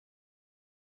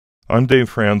I'm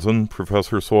Dave Franzen,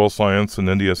 Professor of Soil Science and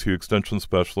NDSU Extension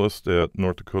Specialist at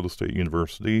North Dakota State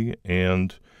University,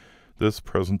 and this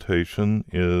presentation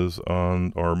is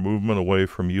on our movement away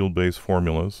from yield-based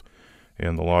formulas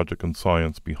and the logic and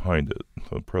science behind it.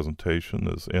 The presentation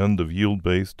is End of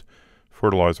Yield-Based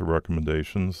Fertilizer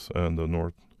Recommendations and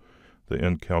the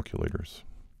end calculators.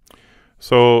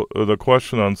 So the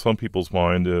question on some people's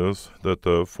mind is that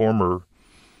the former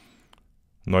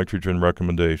nitrogen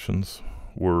recommendations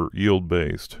were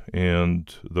yield-based,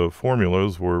 and the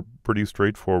formulas were pretty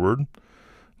straightforward.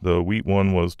 The wheat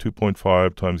one was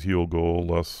 2.5 times yield goal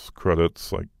less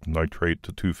credits like nitrate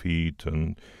to 2 feet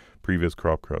and previous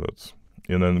crop credits.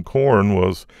 And then corn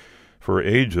was, for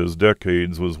ages,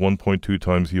 decades, was 1.2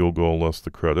 times yield goal less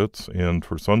the credits. And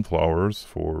for sunflowers,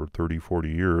 for 30, 40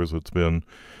 years, it's been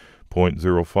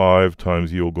 0.05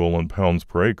 times yield goal in pounds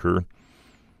per acre.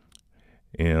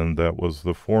 And that was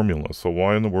the formula. So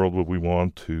why in the world would we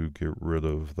want to get rid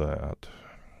of that?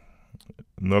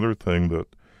 Another thing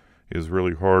that is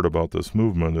really hard about this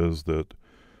movement is that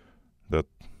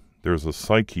there's a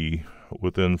psyche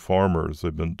within farmers.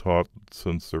 They've been taught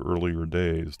since their earlier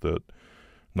days that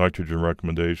nitrogen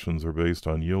recommendations are based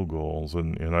on yield goals.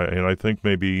 And I think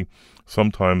maybe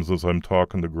sometimes as I'm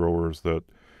talking to growers that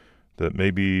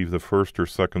maybe the first or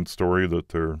second story that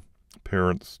their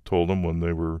parents told them when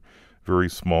they were very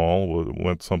small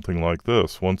went something like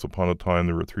this. Once upon a time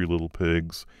there were 3 little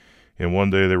pigs, and one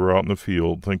day they were out in the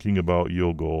field thinking about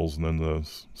yield goals, and then the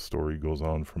story goes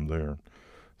on from there.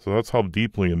 So that's how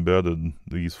deeply embedded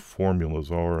these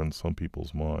formulas are in some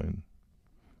people's mind.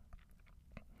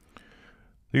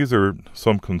 These are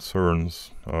some concerns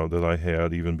that I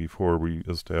had even before we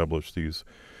established these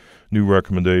new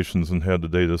recommendations and had the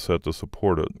data set to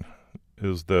support it,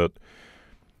 is that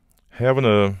having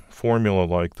a formula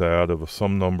like that of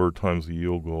some number times the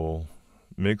yield goal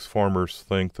makes farmers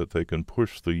think that they can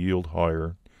push the yield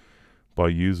higher by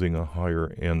using a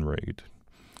higher N rate.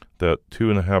 That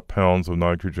 2.5 pounds of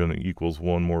nitrogen equals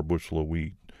 1 more bushel of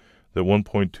wheat. That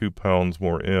 1.2 pounds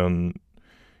more N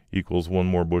equals 1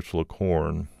 more bushel of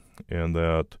corn. And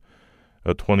that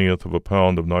 1/20 of a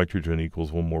pound of nitrogen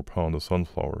equals 1 more pound of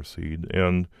sunflower seed.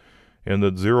 And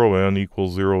that 0 N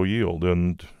equals 0 yield.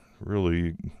 And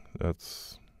really,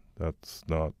 that's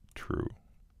not true.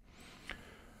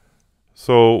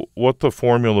 So what the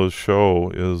formulas show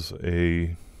is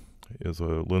a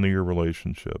linear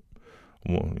relationship,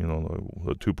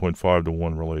 a 2.5 to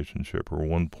 1 relationship or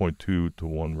 1.2 to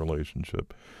 1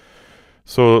 relationship.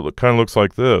 So it kind of looks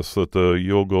like this, that the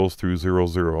yield goes through 0,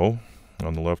 0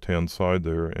 on the left-hand side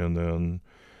there, and then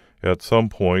at some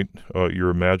point,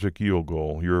 your magic yield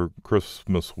goal, your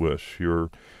Christmas wish,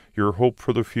 your hope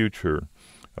for the future,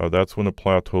 that's when it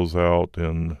plateaus out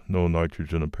and no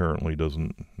nitrogen apparently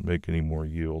doesn't make any more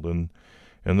yield. And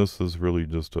this is really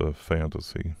just a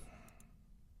fantasy.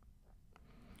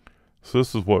 So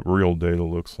this is what real data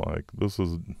looks like. This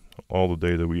is all the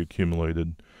data we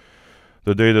accumulated.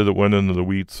 The data that went into the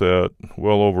wheat set,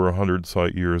 well over 100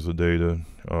 site years of data,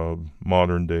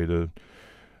 modern data,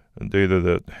 and data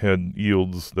that had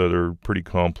yields that are pretty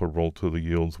comparable to the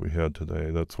yields we had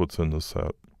today. That's what's in the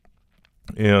set.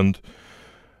 And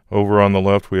over on the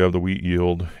left we have the wheat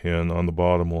yield, and on the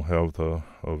bottom we'll have the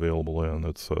available N.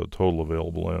 That's total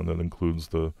available N. That includes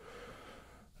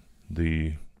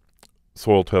the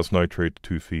soil test nitrate to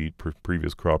 2 feet,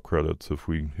 previous crop credits if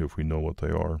we know what they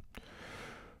are.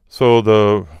 So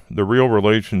the real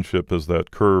relationship is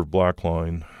that curved black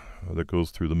line that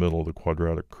goes through the middle of the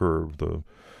quadratic curve, the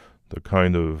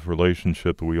kind of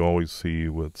relationship that we always see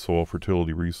with soil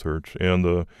fertility research. And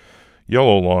the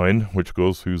yellow line, which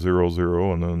goes through 0,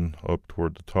 0 and then up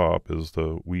toward the top, is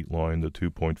the wheat line, the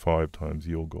 2.5 times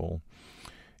yield goal.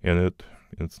 And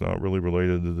it's not really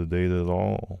related to the data at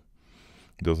all.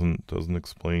 It doesn't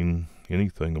explain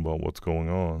anything about what's going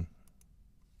on.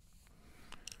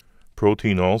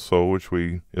 Protein also, which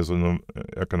is an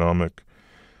economic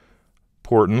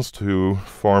importance to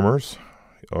farmers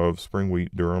of spring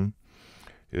wheat durum,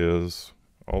 is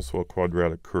also a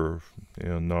quadratic curve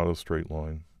and not a straight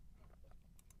line.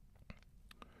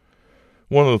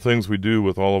 One of the things we do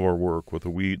with all of our work, with the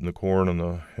wheat and the corn and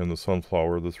the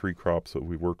sunflower, the 3 crops that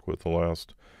we worked with the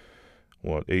last,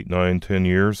 8, 9, 10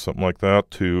 years, something like that,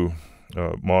 to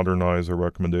modernize our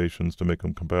recommendations to make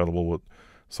them compatible with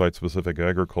site-specific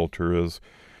agriculture, is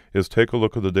take a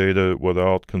look at the data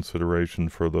without consideration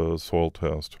for the soil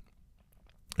test.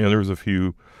 And there's a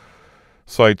few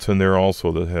sites in there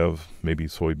also that have maybe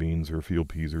soybeans or field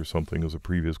peas or something as a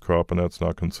previous crop, and that's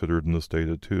not considered in this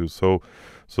data too. So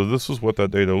this is what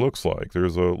that data looks like.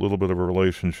 There's a little bit of a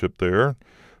relationship there,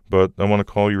 But I want to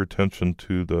call your attention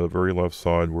to the very left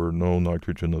side where no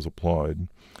nitrogen is applied.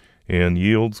 And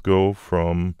yields go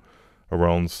from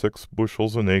around 6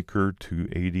 bushels an acre to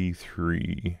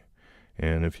 83.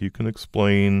 And if you can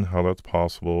explain how that's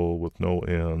possible with no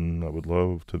N, I would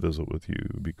love to visit with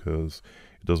you, because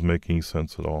it doesn't make any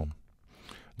sense at all.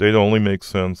 Data only makes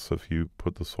sense if you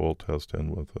put the soil test in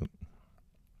with it.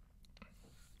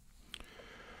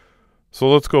 So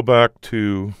let's go back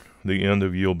to the end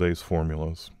of yield-based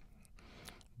formulas.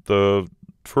 The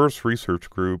first research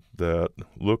group that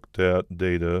looked at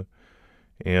data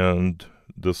and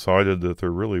decided that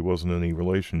there really wasn't any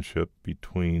relationship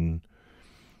between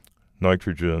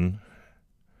nitrogen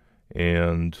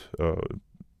and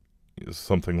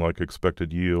something like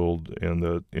expected yield, and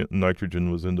that nitrogen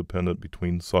was independent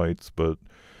between sites but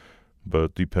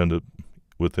dependent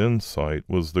within site,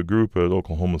 was the group at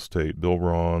Oklahoma State, Bill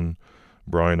Ron,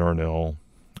 Brian Arnell,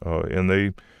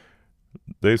 and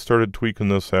they started tweaking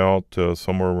this out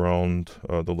somewhere around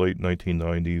the late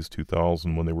 1990s,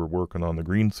 2000, when they were working on the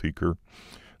Green Seeker.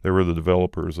 They were the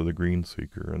developers of the Green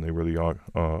Seeker, and they were the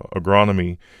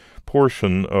agronomy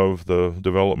portion of the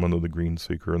development of the Green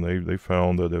Seeker. And they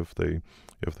found that if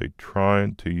they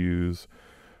tried to use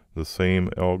the same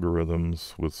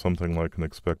algorithms with something like an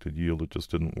expected yield, it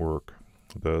just didn't work.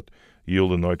 That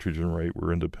yield and nitrogen rate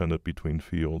were independent between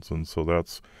fields, and so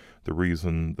that's the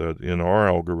reason that in our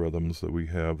algorithms that we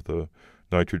have the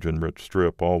nitrogen-rich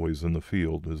strip always in the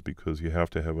field, is because you have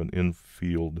to have an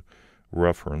in-field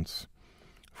reference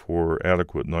for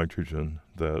adequate nitrogen,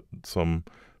 that some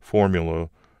formula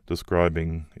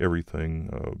describing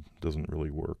everything doesn't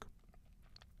really work.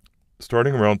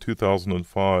 Starting around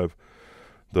 2005,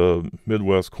 the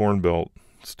Midwest Corn Belt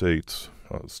states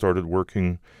started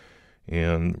working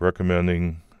and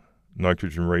recommending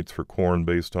nitrogen rates for corn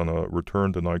based on a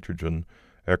return to nitrogen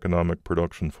economic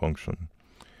production function.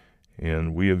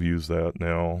 And we have used that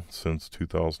now since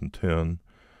 2010,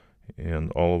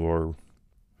 and all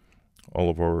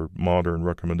of our modern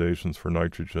recommendations for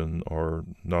nitrogen are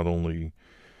not only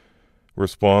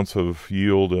responsive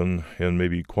yield and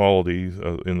maybe quality,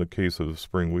 in the case of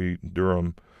spring wheat,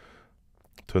 durum,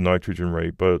 to nitrogen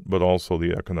rate, but also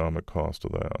the economic cost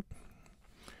of that.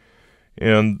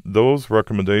 And those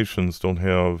recommendations don't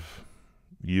have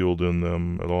yield in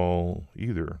them at all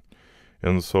either.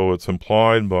 And so it's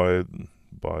implied by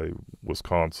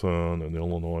Wisconsin and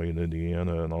Illinois and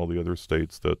Indiana and all the other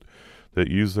states that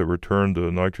use the return to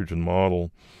nitrogen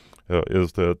model,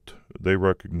 is that they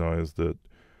recognize that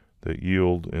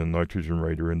yield and nitrogen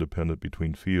rate are independent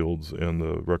between fields, and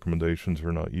the recommendations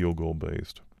are not yield goal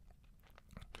based.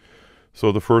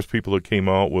 So the first people that came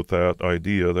out with that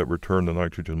idea, that return to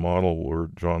nitrogen model, were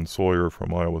John Sawyer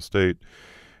from Iowa State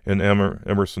and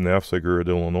Emerson Nafziger at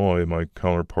Illinois, my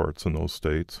counterparts in those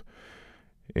states.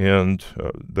 And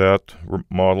that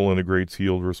model integrates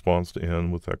yield response to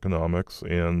N with economics,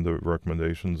 and the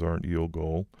recommendations aren't yield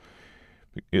goal.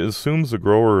 It assumes the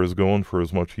grower is going for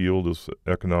as much yield as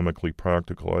economically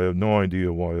practical. I have no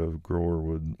idea why a grower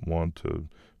would want to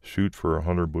shoot for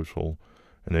 100 bushel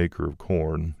an acre of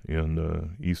corn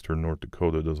in eastern North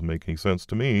Dakota. It doesn't make any sense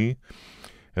to me.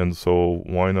 And so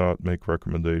why not make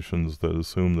recommendations that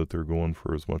assume that they're going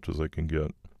for as much as they can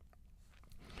get?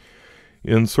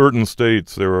 In certain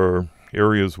states, there are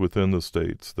areas within the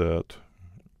states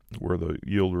where the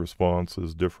yield response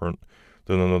is different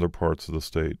than in other parts of the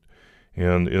state.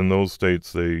 And in those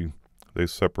states, they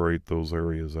separate those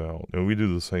areas out. And we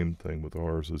do the same thing with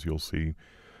ours, as you'll see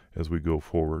as we go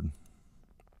forward.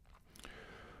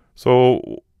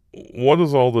 So what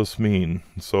does all this mean?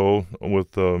 So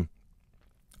with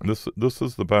this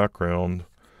is the background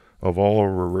of all of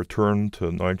our return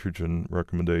to nitrogen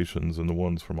recommendations and the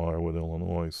ones from Iowa and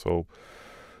Illinois. So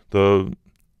the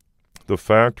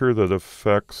factor that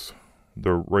affects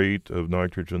the rate of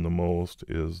nitrogen the most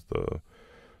is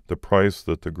the price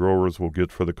that the growers will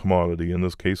get for the commodity, in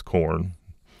this case corn.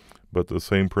 But the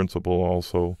same principle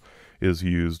also is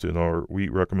used in our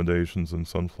wheat recommendations and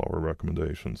sunflower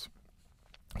recommendations.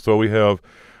 So we have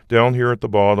down here at the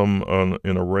bottom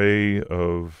an array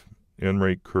of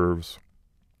N-rate curves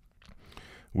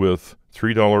with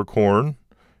 $3 corn,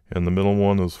 and the middle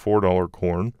one is $4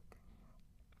 corn,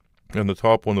 and the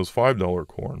top one is $5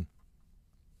 corn.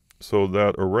 So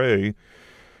that array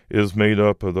is made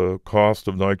up of the cost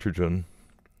of nitrogen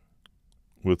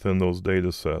within those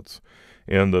data sets.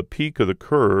 And the peak of the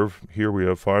curve, here we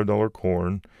have $5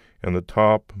 corn, and the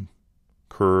top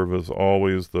curve is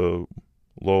always the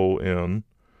low N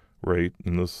rate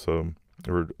in this,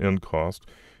 or N cost.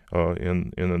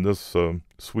 And in this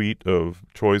suite of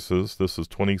choices, this is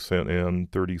 20 cent N,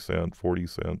 30 cent, 40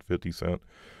 cent, 50 cent,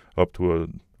 up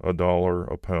to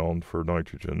 $1 a pound for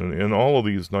nitrogen. And all of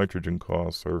these nitrogen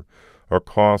costs are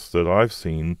costs that I've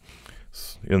seen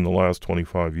in the last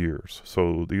 25 years.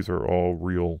 So these are all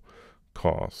real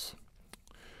costs.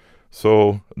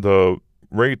 So the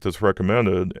rate that's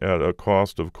recommended at a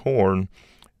cost of corn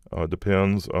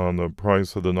depends on the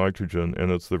price of the nitrogen,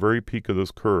 and it's the very peak of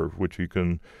this curve, which you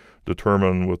can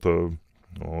determine with a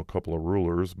couple of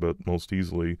rulers, but most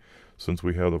easily, since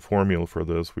we have the formula for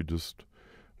this, we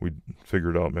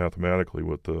figured out mathematically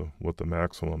what the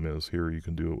maximum is. Here you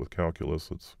can do it with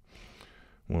calculus. It's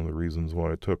one of the reasons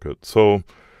why I took it. So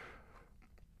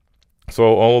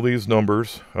all of these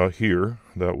numbers here,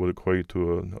 that would equate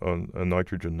to a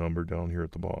nitrogen number down here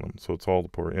at the bottom. So it's all the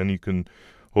part. And you can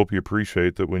hope you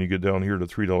appreciate that when you get down here to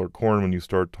 $3 corn, when you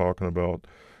start talking about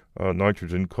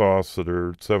nitrogen costs that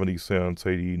are 70 cents,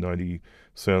 80, 90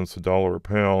 cents, $1 a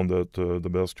pound, that the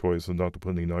best choice is not to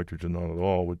put any nitrogen on at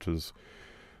all, which is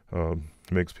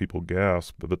makes people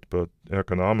gasp. But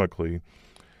economically,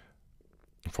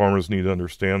 farmers need to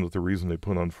understand that the reason they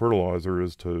put on fertilizer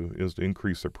is to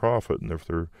increase their profit, and if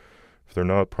they're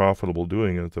not profitable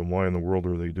doing it, then why in the world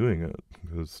are they doing it?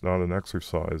 Because it's not an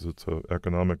exercise; it's an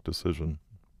economic decision.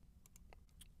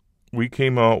 We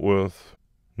came out with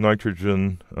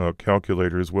nitrogen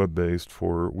calculators, web-based,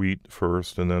 for wheat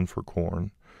first, and then for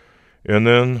corn, and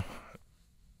then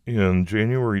in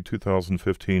January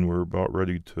 2015, we were about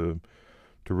ready to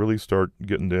really start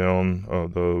getting down.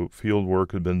 The field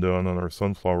work had been done on our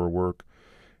sunflower work,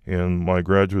 and my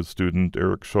graduate student,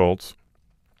 Eric Schultz,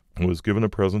 was given a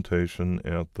presentation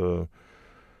at the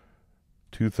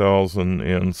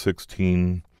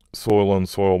 2016 Soil and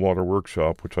Soil Water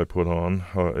Workshop, which I put on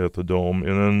at the Dome.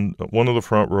 And then one of the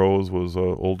front rows was an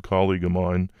old colleague of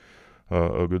mine,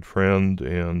 a good friend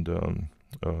and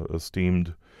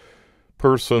esteemed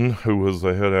person who was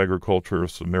the head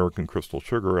agriculturist at American Crystal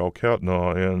Sugar, Al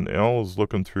Catnaugh, and Al was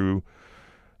looking through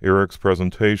Eric's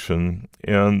presentation,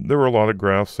 and there were a lot of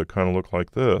graphs that kind of looked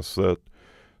like this, that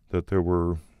there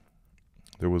was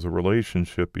a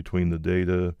relationship between the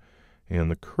data and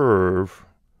the curve,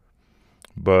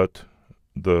 but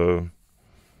the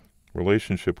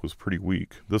relationship was pretty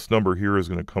weak. This number here is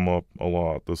going to come up a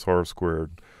lot, this R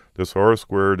squared. This R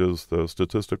squared is the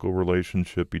statistical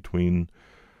relationship between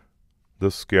the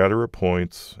scatter of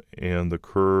points and the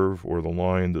curve or the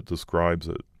line that describes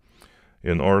it.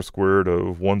 In R squared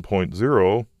of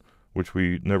 1.0, which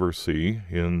we never see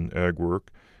in ag work,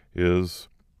 is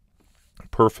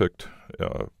perfect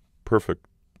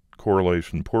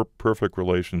correlation, perfect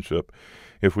relationship.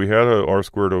 If we had a R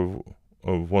squared of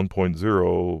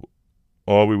 1.0,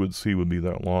 all we would see would be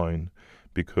that line,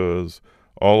 because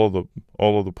all of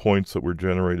the points that were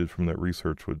generated from that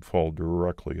research would fall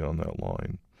directly on that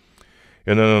line.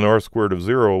 And then an R squared of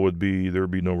 0 would be, there would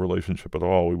be no relationship at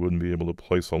all. We wouldn't be able to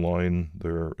place a line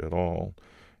there at all.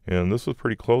 And this is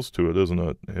pretty close to it, isn't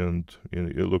it? And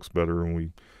it looks better when we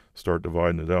start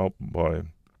dividing it out by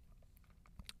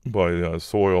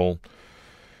soil.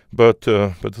 But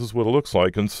this is what it looks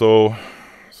like. And so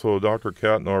Dr.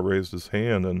 Catnaugh raised his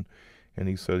hand and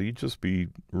he said he'd just be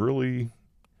really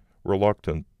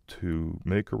reluctant to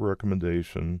make a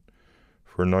recommendation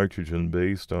for nitrogen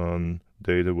based on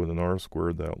data with an R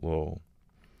squared that low.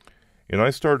 And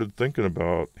I started thinking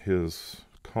about his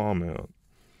comment,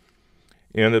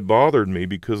 and it bothered me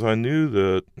because I knew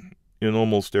that in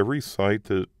almost every site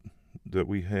that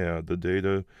we had, the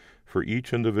data for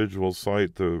each individual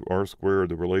site, the R squared,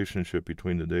 the relationship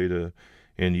between the data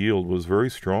and yield was very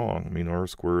strong. I mean, R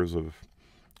squares of,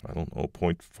 I don't know,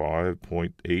 0.5,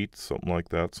 0.8, something like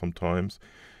that sometimes.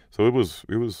 So it was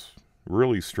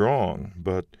really strong,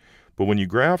 but when you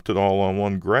graphed it all on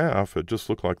one graph, it just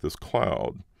looked like this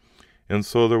cloud. And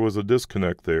so there was a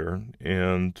disconnect there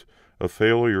and a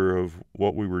failure of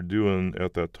what we were doing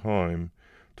at that time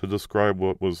to describe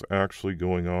what was actually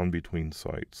going on between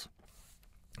sites.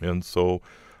 And so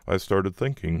I started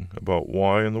thinking about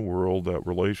why in the world that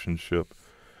relationship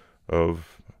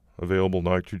of available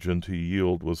nitrogen to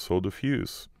yield was so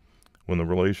diffuse when the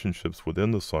relationships within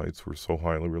the sites were so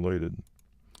highly related.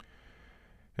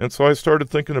 And so I started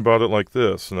thinking about it like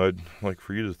this, and I'd like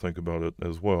for you to think about it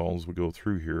as well as we go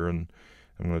through here, and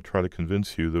I'm going to try to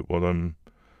convince you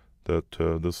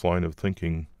that this line of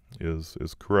thinking is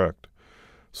correct.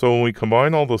 So when we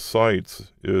combine all the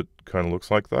sites, it kind of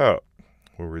looks like that,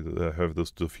 where we have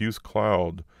this diffuse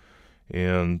cloud,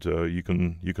 and you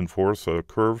can force a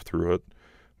curve through it,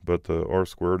 but the R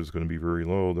squared is going to be very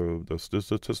low. The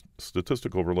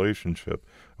statistical relationship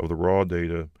of the raw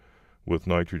data with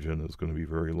nitrogen is going to be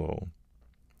very low.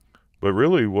 But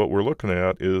really what we're looking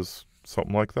at is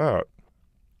something like that,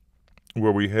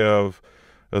 where we have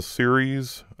a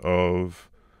series of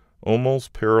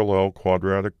almost parallel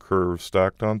quadratic curves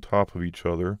stacked on top of each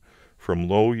other from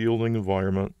low-yielding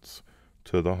environments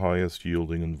to the highest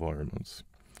yielding environments.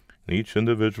 In each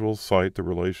individual site, the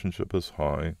relationship is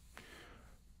high,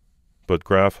 but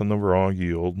graphing the raw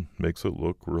yield makes it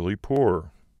look really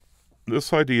poor.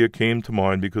 This idea came to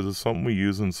mind because it's something we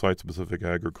use in site-specific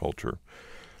agriculture.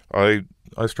 I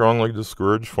strongly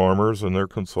discourage farmers and their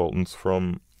consultants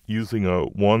from using a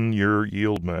one-year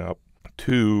yield map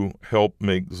to help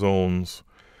make zones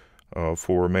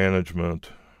for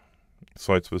management,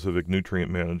 site-specific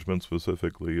nutrient management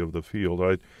specifically of the field.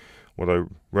 What I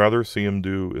rather see them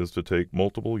do is to take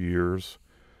multiple years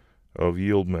of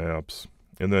yield maps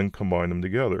and then combine them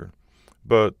together.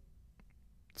 But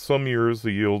some years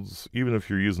the yields, even if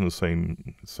you're using the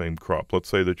same crop, let's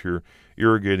say that you're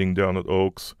irrigating down at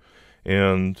Oaks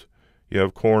and you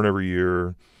have corn every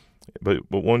year, but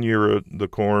one year the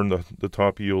corn, the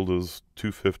top yield is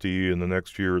 250, and the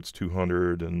next year it's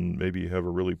 200, and maybe you have a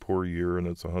really poor year and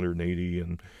it's 180,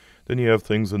 and then you have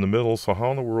things in the middle. So how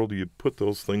in the world do you put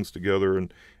those things together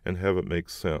and have it make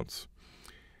sense?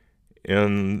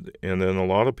 And then a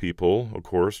lot of people, of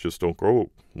course, just don't grow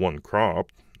one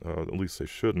crop. At least they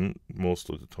shouldn't most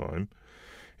of the time.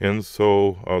 And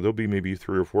so there'll be maybe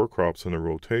 3 or 4 crops in a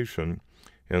rotation,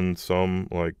 and some,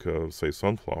 like say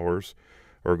sunflowers,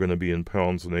 are going to be in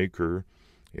pounds an acre,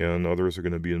 and others are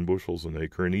going to be in bushels an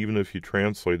acre. And even if you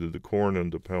translated the corn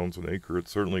into pounds an acre,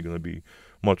 it's certainly going to be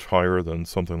much higher than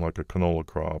something like a canola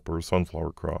crop or a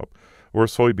sunflower crop or a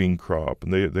soybean crop.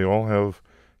 And they all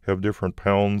have different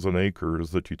pounds and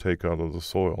acres that you take out of the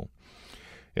soil.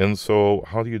 And so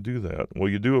how do you do that? Well,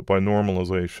 you do it by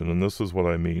normalization, and this is what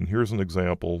I mean. Here's an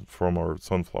example from our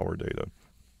sunflower data.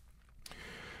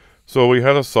 So we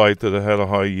had a site that had a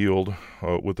high yield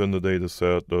within the data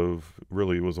set of,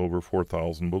 really it was over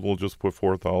 4,000, but we'll just put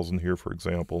 4,000 here for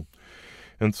example.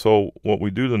 And so what we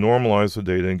do to normalize the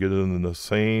data and get it in the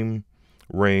same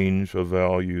range of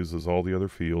values as all the other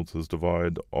fields is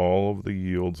divide all of the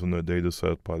yields in the data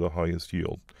set by the highest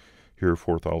yield. Here,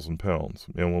 4,000 pounds.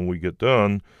 And when we get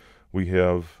done, we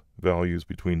have values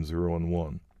between 0 and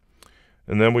 1.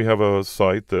 And then we have a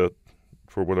site that,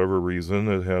 for whatever reason,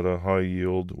 it had a high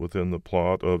yield within the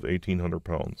plot of 1,800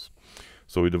 pounds.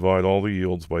 So we divide all the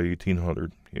yields by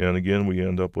 1,800. And again, we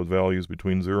end up with values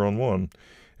between 0 and 1.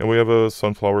 And we have a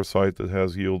sunflower site that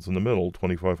has yields in the middle,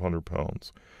 2,500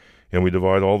 pounds. And we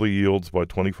divide all the yields by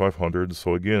 2,500.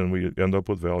 So again, we end up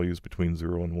with values between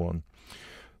 0 and 1.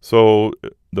 So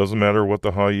it doesn't matter what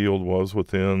the high yield was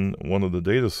within one of the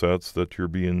data sets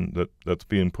that that's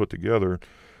being put together.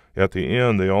 At the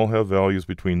end, they all have values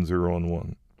between 0 and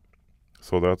 1.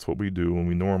 So that's what we do when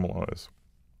we normalize.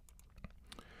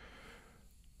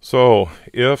 So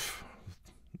if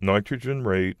nitrogen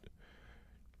rate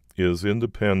is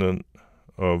independent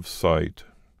of site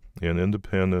and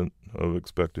independent of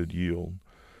expected yield,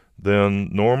 then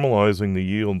normalizing the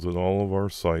yields at all of our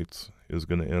sites is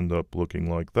going to end up looking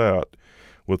like that,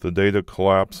 with the data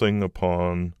collapsing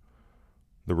upon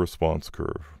the response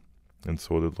curve. And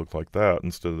so it would look like that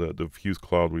instead of that diffuse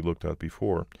cloud we looked at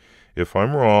before. If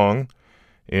I'm wrong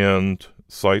and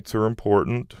sites are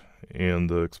important and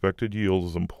the expected yield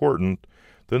is important,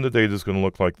 then the data is going to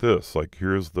look like this. Like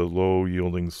here's the low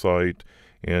yielding site,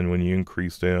 and when you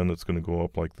increase N, it's going to go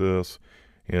up like this.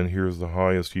 And here's the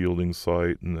highest yielding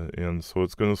site, and so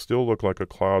it's going to still look like a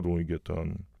cloud when we get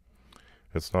done.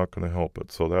 It's not going to help it.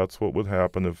 So that's what would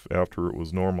happen if after it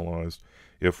was normalized,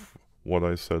 if what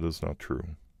I said is not true.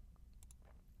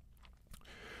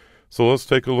 So let's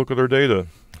take a look at our data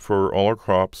for all our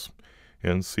crops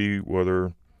and see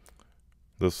whether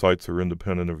the sites are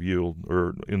independent of yield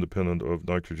or independent of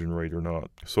nitrogen rate or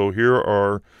not. So here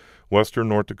are western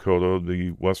North Dakota,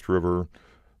 the West River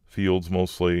fields,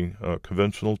 mostly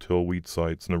conventional till wheat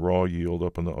sites, and the raw yield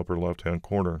up in the upper left-hand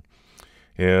corner.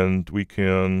 And we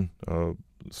can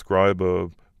scribe a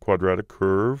quadratic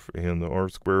curve, and the R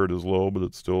squared is low, but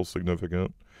it's still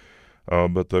significant.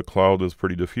 But the cloud is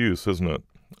pretty diffuse, isn't it?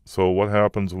 So what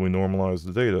happens when we normalize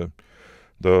the data?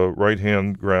 The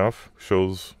right-hand graph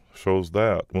shows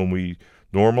that. When we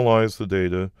normalize the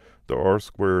data, the R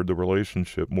squared, the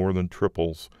relationship, more than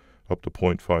triples up to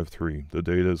 0.53. The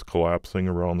data is collapsing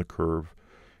around the curve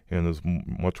and is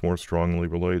much more strongly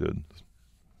related.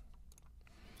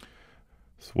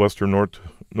 Western North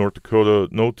Dakota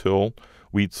no-till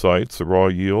wheat sites, the raw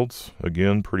yields,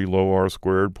 again, pretty low R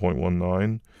squared,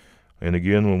 0.19. And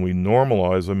again, when we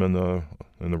normalize them in the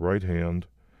right-hand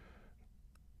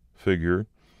figure,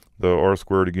 the R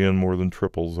squared again more than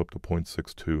triples up to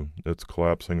 0.62. It's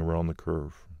collapsing around the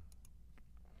curve.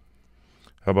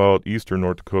 How about eastern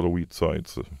North Dakota wheat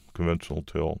sites, conventional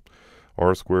till?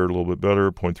 R squared a little bit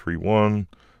better, 0.31,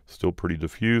 still pretty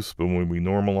diffuse, but when we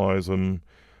normalize them,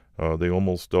 they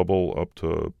almost double up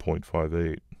to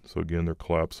 0.58. So again, they're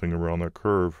collapsing around that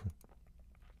curve.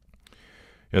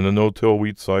 In the no-till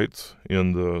wheat sites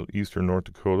in the eastern North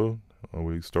Dakota,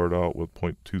 we start out with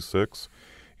 0.26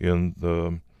 in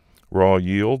the raw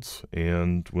yields,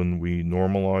 and when we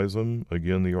normalize them,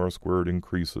 again, the R squared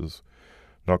increases.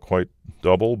 Not quite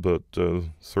double, but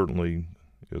certainly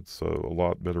it's a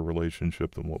lot better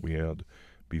relationship than what we had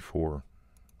before.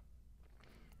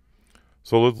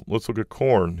 So let's look at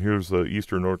corn. Here's the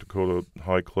eastern North Dakota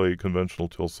high clay conventional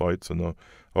till sites in the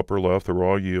upper left, the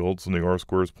raw yields, and the R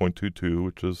square is 0.22,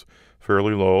 which is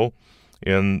fairly low.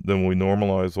 And then when we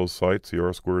normalize those sites, the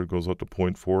R squared goes up to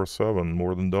 0.47,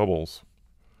 more than doubles.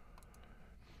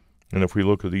 And if we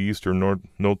look at the eastern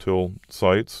no-till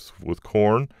sites with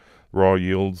corn, raw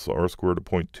yields R squared to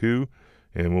 0.2,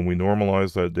 and when we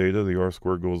normalize that data, the R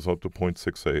squared goes up to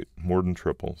 0.68, more than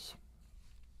triples.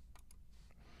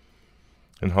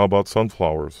 And how about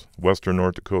sunflowers? Western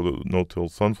North Dakota no-till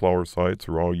sunflower sites,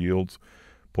 raw yields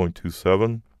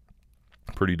 0.27,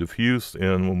 pretty diffuse,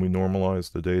 and when we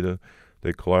normalize the data,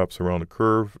 they collapse around a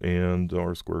curve, and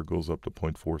R squared goes up to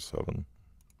 0.47.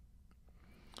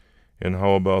 And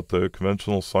how about the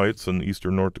conventional sites in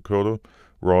eastern North Dakota?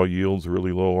 Raw yields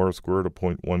really low, R squared of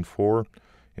 0.14,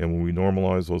 and when we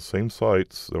normalize those same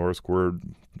sites, the R squared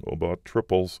about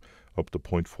triples up to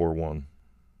 0.41.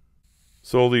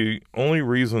 So the only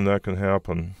reason that can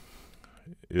happen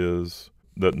is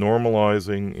that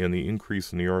normalizing and the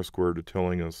increase in the R squared are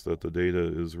telling us that the data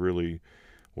is really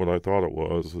what I thought it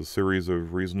was, a series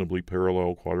of reasonably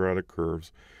parallel quadratic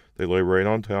curves. They lay right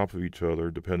on top of each other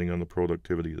depending on the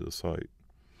productivity of the site.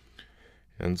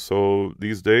 And so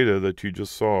these data that you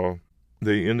just saw,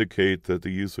 they indicate that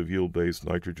the use of yield-based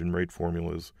nitrogen rate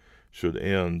formulas should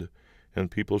end,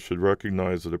 and people should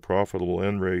recognize that a profitable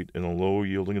N rate in a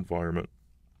low-yielding environment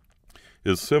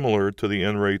is similar to the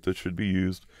N rate that should be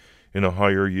used in a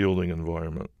higher-yielding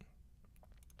environment.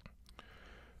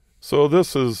 So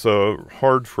this is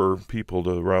hard for people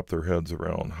to wrap their heads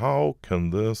around. How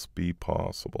can this be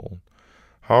possible?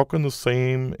 How can the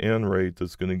same N rate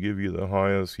that's going to give you the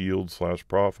highest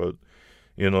yield/profit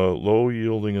in a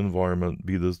low-yielding environment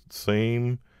be the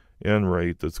same N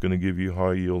rate that's going to give you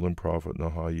high yield and profit in a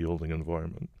high-yielding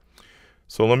environment?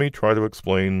 So let me try to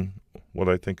explain what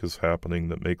I think is happening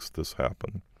that makes this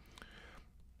happen.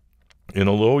 In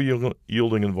a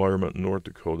low-yielding environment in North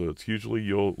Dakota, it's usually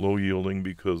low-yielding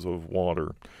because of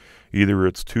water. Either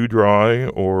it's too dry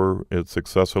or it's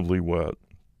excessively wet.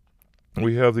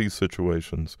 We have these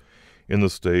situations in the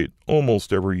state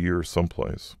almost every year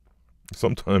someplace.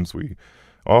 Oftentimes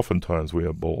we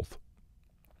have both.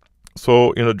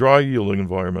 So in a dry-yielding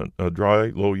environment, a dry,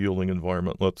 low-yielding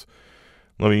environment, let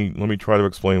me try to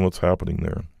explain what's happening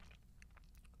there.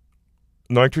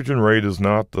 Nitrogen rate is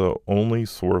not the only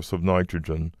source of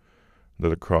nitrogen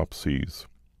that a crop sees.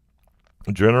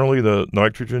 Generally, the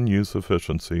nitrogen use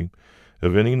efficiency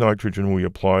of any nitrogen we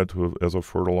apply as a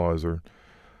fertilizer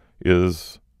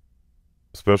is,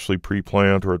 especially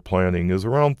pre-plant or at planting, is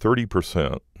around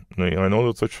 30%. I know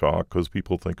that's a shock because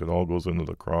people think it all goes into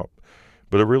the crop,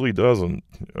 but it really doesn't.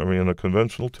 I mean, in a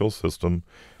conventional till system,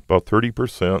 about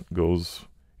 30% goes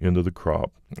into the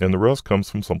crop, and the rest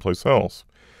comes from someplace else.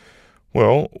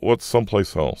 Well, what's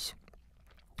someplace else?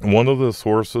 One of the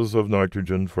sources of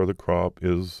nitrogen for the crop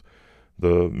is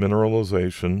the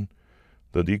mineralization,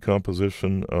 the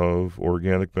decomposition of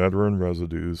organic matter and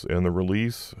residues, and the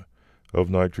release of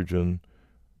nitrogen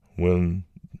when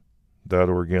that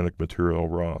organic material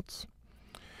rots.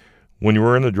 When you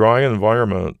are in a dry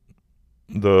environment,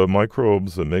 the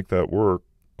microbes that make that work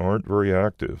aren't very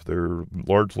active. They're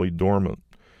largely dormant.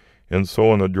 And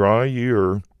so in a dry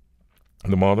year,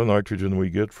 the amount of nitrogen we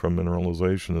get from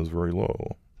mineralization is very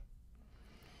low.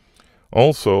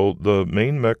 Also, the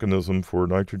main mechanism for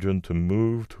nitrogen to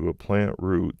move to a plant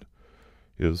root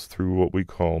is through what we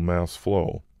call mass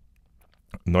flow.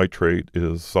 Nitrate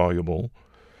is soluble,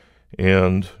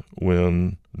 and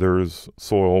when there's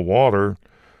soil water,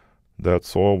 that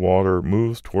soil water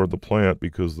moves toward the plant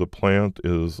because the plant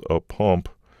is a pump,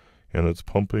 and it's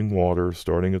pumping water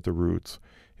starting at the roots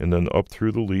and then up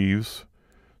through the leaves,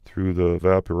 through the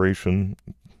evaporation,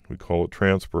 we call it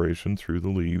transpiration, through the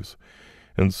leaves.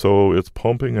 And so it's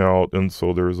pumping out, and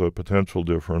so there's a potential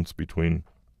difference between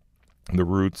the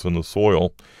roots and the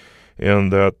soil.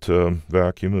 And that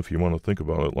vacuum, if you want to think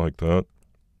about it like that,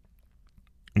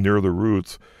 near the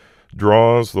roots,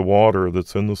 draws the water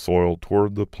that's in the soil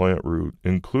toward the plant root,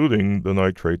 including the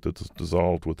nitrate that's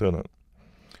dissolved within it.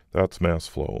 That's mass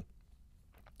flow.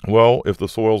 Well, if the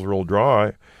soil's real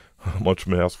dry, how much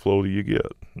mass flow do you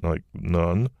get? Like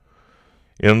none.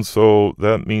 And so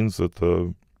that means that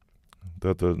the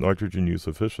nitrogen use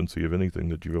efficiency of anything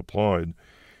that you've applied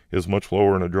is much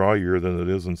lower in a dry year than it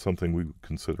is in something we would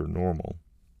consider normal.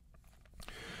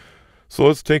 So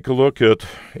let's take a look at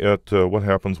what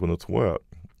happens when it's wet.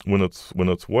 When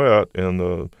it's wet and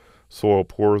the soil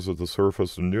pores at the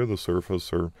surface and near the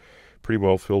surface are pretty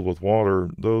well filled with water,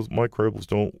 those microbes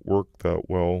don't work that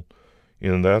well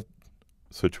in that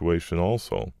situation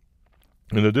also.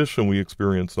 In addition, we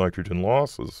experience nitrogen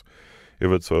losses.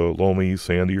 If it's a loamy,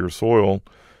 sandier soil,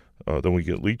 then we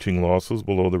get leaching losses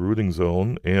below the rooting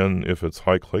zone, and if it's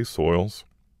high clay soils,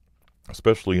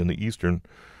 especially in the eastern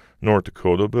North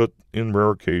Dakota, but in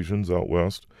rare occasions out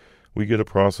west, we get a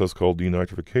process called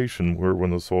denitrification, where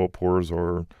when the soil pores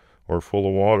are full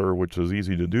of water, which is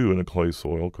easy to do in a clay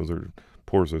soil because their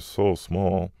pores are so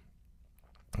small,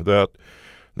 that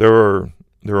there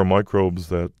are microbes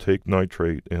that take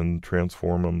nitrate and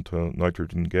transform them to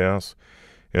nitrogen gas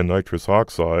and nitrous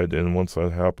oxide, and once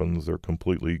that happens, they're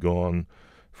completely gone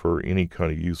for any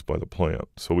kind of use by the plant.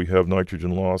 So we have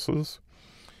nitrogen losses.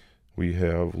 We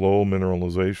have low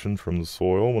mineralization from the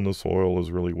soil when the soil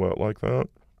is really wet like that.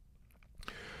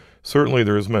 Certainly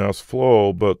there is mass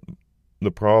flow, but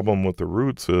the problem with the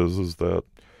roots is that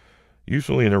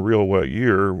usually in a real wet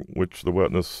year, which the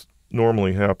wetness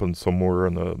normally happens somewhere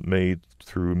in the May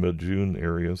through mid-June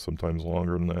area, sometimes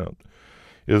longer than that,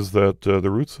 is that the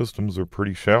root systems are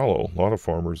pretty shallow. A lot of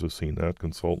farmers have seen that,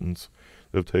 consultants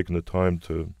have taken the time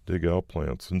to dig out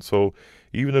plants. And so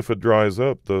even if it dries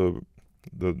up, the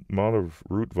amount of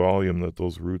root volume that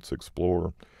those roots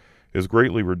explore is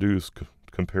greatly reduced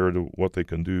compared to what they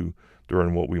can do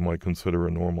during what we might consider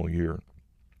a normal year.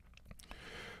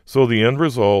 So the end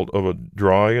result of a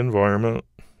dry environment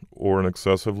or an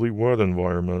excessively wet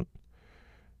environment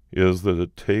is that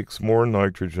it takes more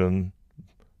nitrogen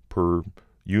per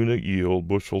unit yield,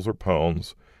 bushels or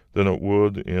pounds, than it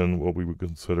would in what we would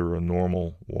consider a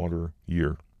normal water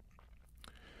year.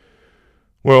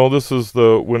 Well, this is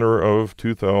the winter of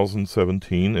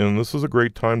 2017, and this is a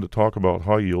great time to talk about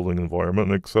high-yielding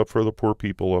environment, except for the poor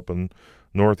people up in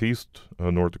northeast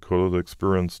North Dakota that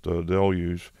experienced a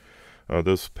deluge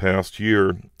this past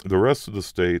year. The rest of the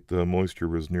state, the moisture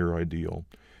was near ideal.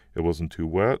 It wasn't too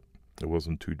wet. It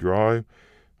wasn't too dry.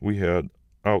 We had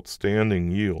outstanding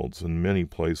yields in many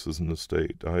places in the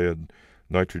state. I had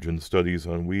nitrogen studies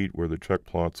on wheat where the check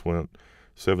plots went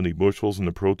 70 bushels and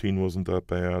the protein wasn't that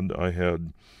bad. I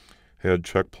had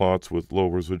check plots with low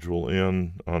residual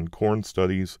N on corn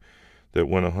studies that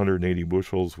went 180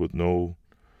 bushels with no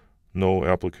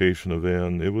application of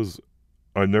N.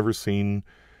 I've never seen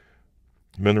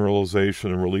mineralization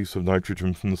and release of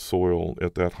nitrogen from the soil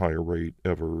at that high a rate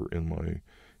ever in my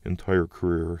entire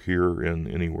career here and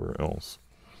anywhere else.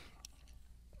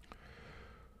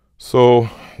 So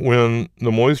when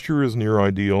the moisture is near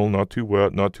ideal, not too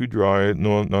wet, not too dry,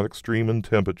 not extreme in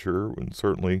temperature, and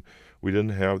certainly we didn't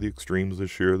have the extremes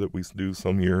this year that we do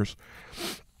some years,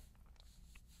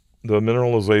 the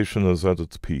mineralization is at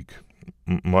its peak.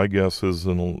 My guess is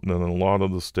in a lot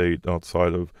of the state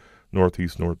outside of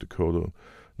northeast North Dakota,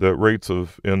 that rates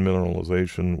of N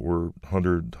mineralization were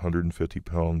 100, 150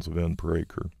 pounds of N per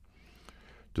acre.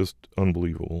 Just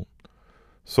unbelievable.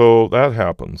 So that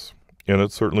happens. And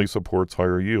it certainly supports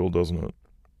higher yield, doesn't it?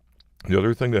 The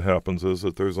other thing that happens is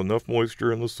that there's enough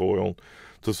moisture in the soil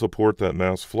to support that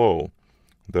mass flow,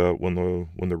 that when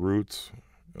the roots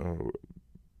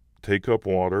take up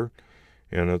water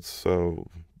and it's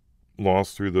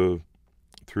lost through the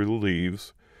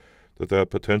leaves,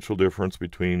 that potential difference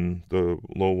between the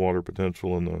low water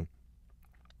potential in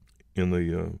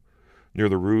the near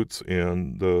the roots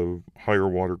and the higher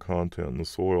water content in the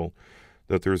soil,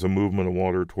 that there's a movement of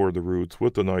water toward the roots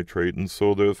with the nitrate, and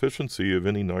so the efficiency of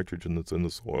any nitrogen that's in the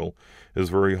soil is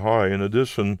very high. In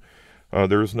addition,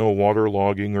 there's no water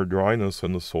logging or dryness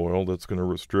in the soil that's going to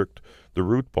restrict the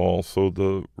root ball, so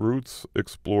the roots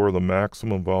explore the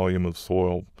maximum volume of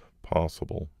soil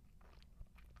possible.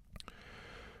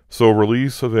 So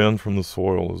release of N from the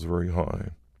soil is very high.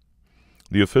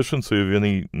 The efficiency of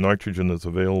any nitrogen that's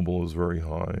available is very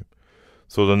high.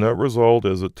 So the net result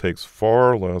is it takes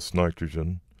far less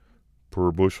nitrogen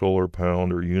per bushel or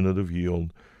pound or unit of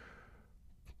yield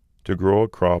to grow a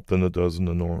crop than it does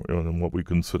in what we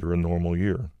consider a normal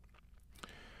year.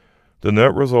 The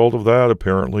net result of that,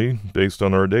 apparently, based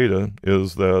on our data,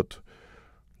 is that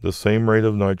the same rate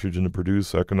of nitrogen to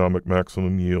produce economic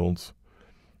maximum yields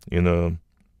in a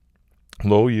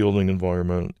low-yielding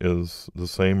environment is the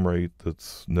same rate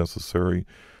that's necessary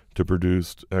to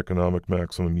produce economic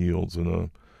maximum yields in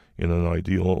an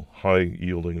ideal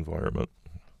high-yielding environment.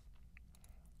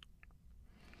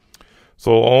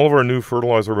 So all of our new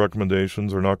fertilizer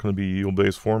recommendations are not going to be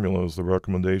yield-based formulas. The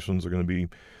recommendations are going to be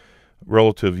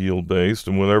relative yield-based,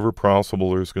 and whenever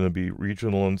possible, there's going to be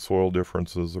regional and soil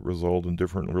differences that result in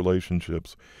different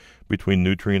relationships between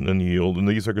nutrient and yield, and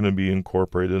these are going to be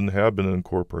incorporated and have been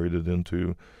incorporated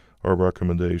into our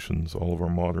recommendations, all of our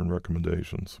modern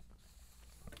recommendations.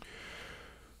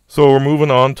 So we're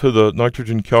moving on to the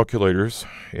nitrogen calculators,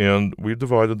 and we've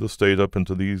divided the state up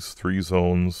into these three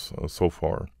zones so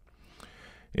far.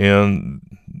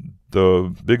 And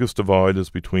the biggest divide is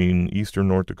between eastern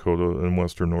North Dakota and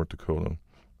western North Dakota.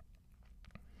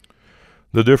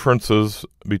 The differences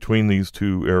between these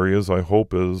two areas, I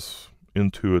hope, is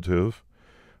intuitive,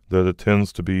 that it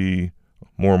tends to be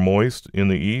more moist in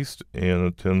the east, and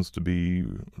it tends to be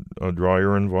a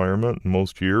drier environment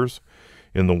most years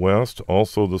in the west.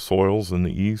 Also, the soils in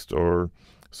the east are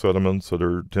sediments that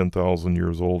are 10,000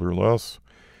 years old or less,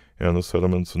 and the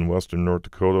sediments in western North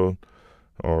Dakota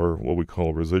are what we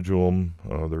call residuum.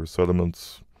 They're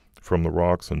sediments from the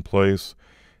rocks in place,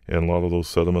 and a lot of those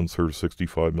sediments are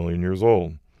 65 million years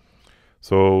old.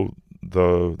 So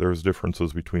there's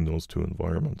differences between those two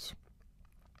environments.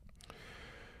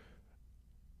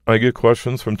 I get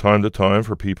questions from time to time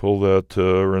for people that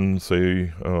are in,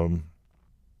 say,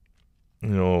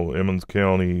 Emmons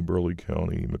County, Burleigh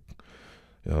County,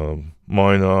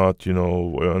 Minot,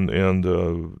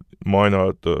 and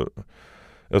Minot,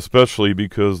 especially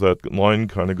because that line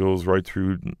kind of goes right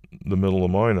through the middle of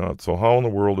Minot. So how in the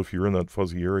world, if you're in that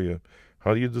fuzzy area,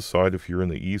 how do you decide if you're in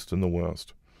the east and the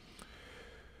west?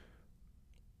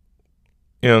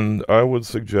 And I would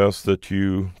suggest that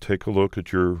you take a look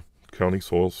at your county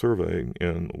soil survey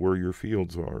and where your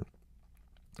fields are.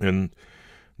 And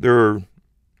there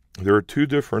are two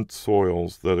different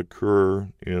soils that occur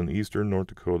in eastern North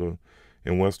Dakota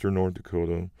and western North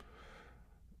Dakota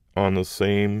on the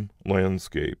same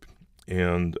landscape.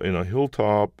 And in a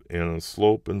hilltop and a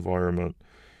slope environment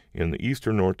in the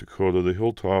eastern North Dakota, the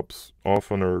hilltops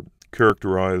often are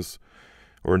characterized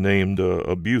or named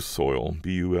abuse soil,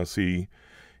 B-U-S-E,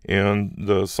 and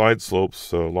the side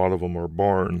slopes, a lot of them are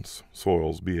barnes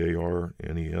soils,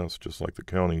 B-A-R-N-E-S, just like the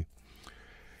county.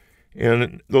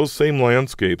 And those same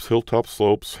landscapes, hilltop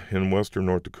slopes in western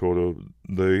North Dakota,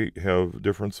 they have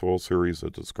different soil series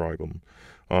that describe them.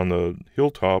 On the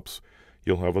hilltops,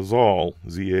 you'll have a Zahl,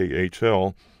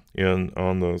 Z-A-H-L, and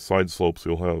on the side slopes,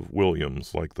 you'll have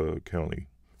Williams, like the county.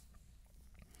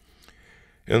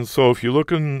 And so if you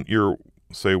look in your,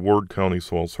 say, Ward County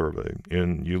soil survey,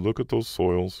 and you look at those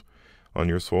soils on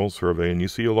your soil survey, and you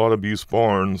see a lot of abuse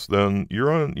barnes, then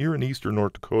you're in eastern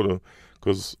North Dakota,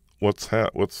 because what's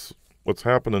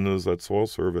happening is that soil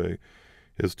survey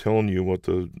is telling you what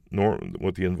the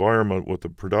environment, what the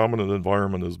predominant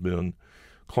environment has been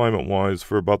climate-wise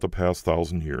for about the past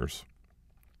 1,000 years.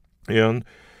 And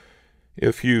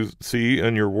if you see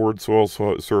in your Ward soil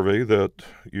survey that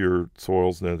your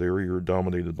soils in that area are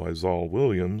dominated by Zahl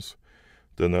Williams,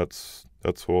 then that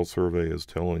soil survey is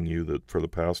telling you that for the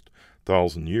past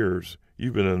 1,000 years,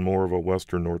 you've been in more of a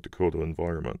western North Dakota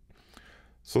environment.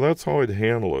 So that's how I'd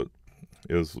handle it,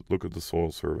 is look at the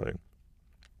soil survey.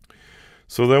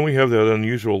 So then we have that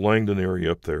unusual Langdon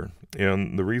area up there.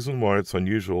 And the reason why it's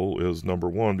unusual is, number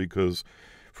one, because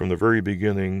from the very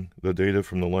beginning, the data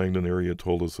from the Langdon area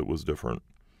told us it was different.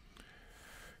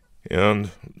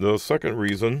 And the second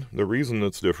reason, the reason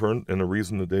it's different and the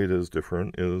reason the data is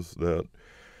different is that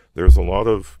there's a lot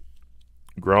of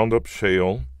ground-up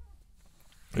shale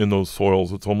in those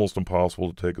soils. It's almost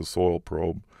impossible to take a soil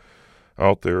probe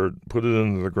out there, put it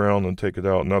into the ground and take it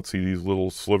out and not see these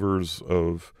little slivers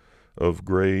of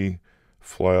gray,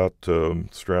 flat,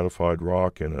 stratified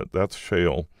rock in it. That's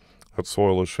shale. That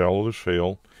soil is shallow to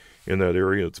shale. In that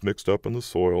area, it's mixed up in the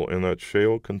soil, and that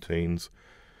shale contains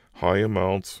high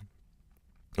amounts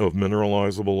of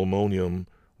mineralizable ammonium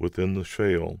within the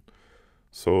shale.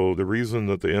 So the reason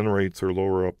that the N rates are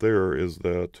lower up there is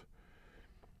that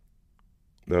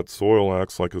soil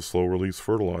acts like a slow-release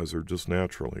fertilizer just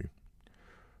naturally.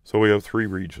 So we have three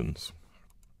regions.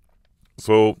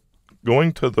 So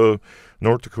going to the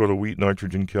North Dakota wheat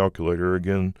nitrogen calculator,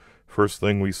 again, first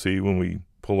thing we see when we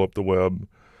pull up the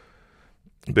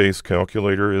web-based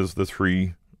calculator is the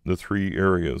three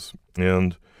areas.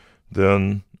 And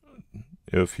then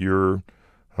if you're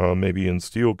maybe in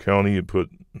Steele County, you put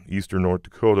eastern North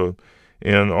Dakota,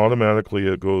 and automatically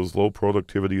it goes low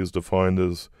productivity is defined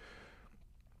as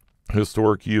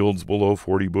historic yields below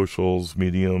 40 bushels,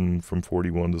 medium from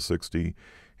 41 to 60,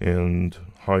 and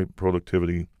high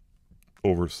productivity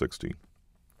over 60.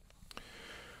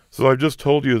 So I've just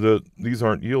told you that these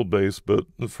aren't yield-based, but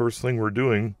the first thing we're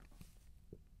doing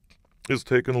is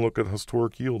taking a look at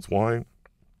historic yields. Why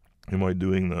am I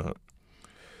doing that?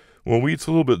 Well, wheat's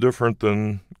a little bit different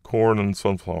than corn and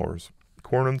sunflowers.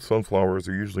 Corn and sunflowers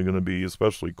are usually going to be,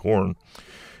 especially corn,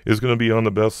 is going to be on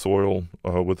the best soil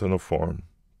within a farm.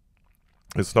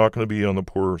 It's not going to be on the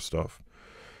poorer stuff.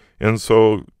 And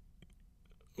so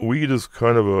wheat is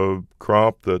kind of a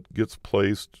crop that gets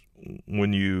placed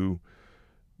when you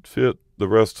fit the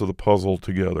rest of the puzzle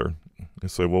together. You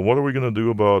say, well, what are we going to do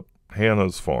about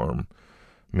Hannah's farm?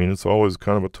 I mean, it's always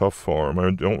kind of a tough farm. I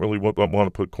don't really want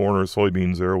to put corn or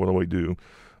soybeans there. What do I do?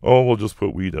 Oh, we'll just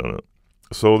put wheat in it.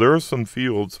 So there are some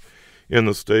fields in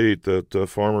the state that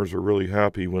farmers are really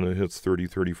happy when it hits 30,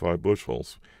 35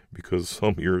 bushels, because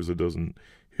some years it doesn't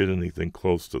hit anything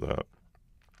close to that.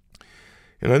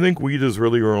 And I think wheat is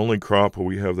really our only crop where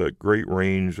we have that great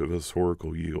range of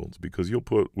historical yields, because you'll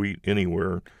put wheat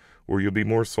anywhere, where you'll be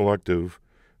more selective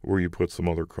where you put some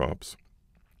other crops.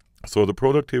 So the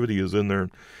productivity is in there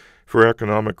for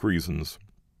economic reasons,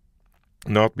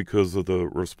 not because of the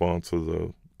response of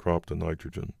the crop to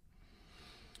nitrogen.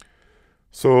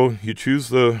 So you choose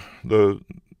the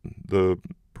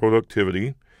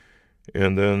productivity,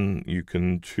 and then you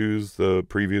can choose the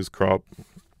previous crop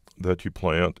that you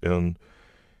plant, and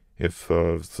if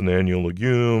it's an annual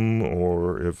legume,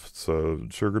 or if it's a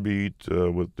sugar beet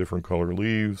with different color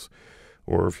leaves,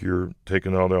 or if you're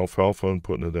taking out alfalfa and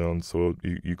putting it down, so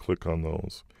you click on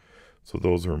those. So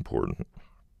those are important.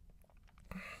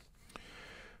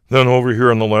 Then over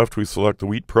here on the left, we select the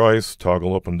wheat price,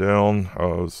 toggle up and down,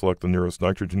 select the nearest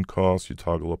nitrogen cost, you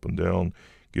toggle up and down,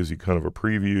 gives you kind of a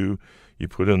preview. You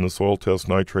put in the soil test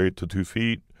nitrate to 2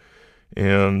 feet,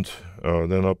 and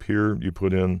then up here you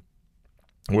put in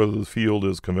whether the field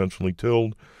is conventionally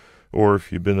tilled, or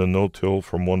if you've been in no-till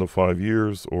from 1 to 5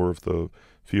 years, or if the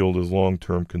field is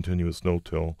long-term continuous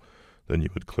no-till, then you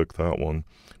would click that one.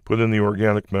 Put in the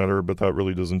organic matter, but that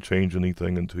really doesn't change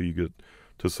anything until you get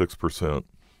to 6%.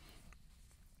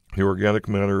 The organic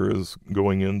matter is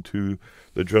going into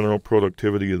the general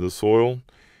productivity of the soil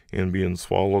and being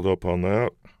swallowed up on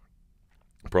that.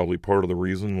 Probably part of the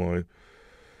reason why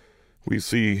we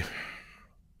see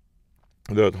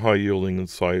that high-yielding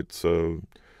sites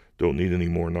don't need any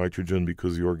more nitrogen,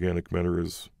 because the organic matter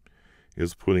is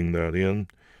putting that in.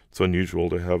 It's unusual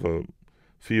to have a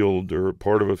field or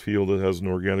part of a field that has an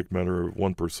organic matter of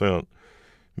 1%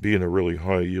 being a really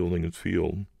high-yielding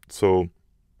field. So,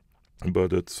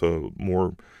 but it's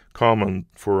more common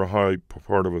for a high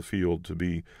part of a field to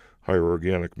be higher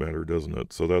organic matter, doesn't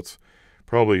it? So that's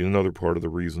probably another part of the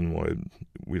reason why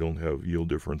we don't have yield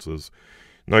differences.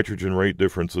 Nitrogen rate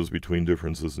differences between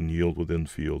differences in yield within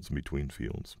fields and between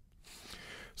fields.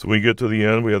 So when we get to the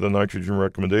end, we have the nitrogen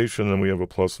recommendation, and we have a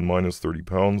plus and minus 30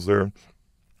 pounds there,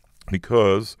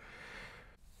 because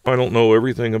I don't know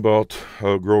everything about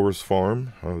a grower's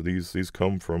farm. These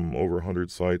come from over 100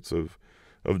 sites of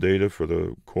data for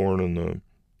the corn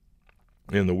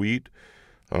and the wheat.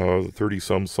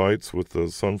 30-some sites with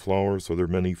the sunflower, so there are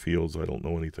many fields I don't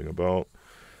know anything about.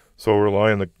 So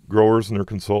rely on the growers and their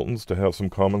consultants to have some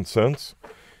common sense,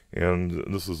 and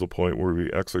this is the point where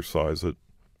we exercise it.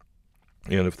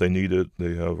 And if they need it,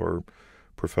 they have our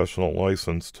professional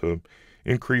license to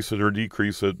increase it or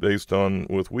decrease it based on,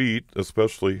 with wheat,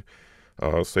 especially,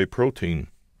 say, protein.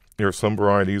 There are some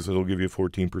varieties that will give you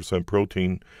 14%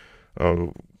 protein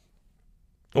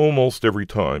almost every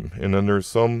time. And then there's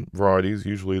some varieties,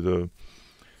 usually the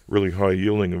really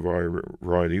high-yielding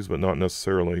varieties, but not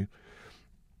necessarily,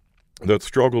 that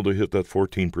struggle to hit that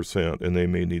 14%, and they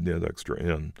may need that extra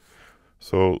N.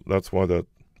 So that's why that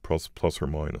plus or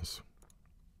minus.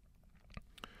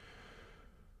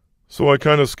 So I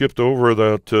kind of skipped over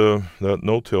that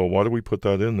no-till. Why do we put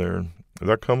that in there?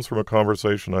 That comes from a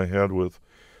conversation I had with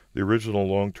the original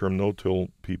long-term no-till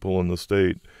people in the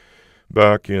state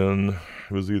back in,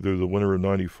 it was either the winter of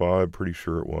 '95, pretty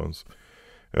sure it was,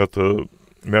 at the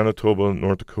Manitoba,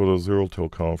 North Dakota Zero-Till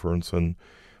Conference, and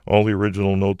all the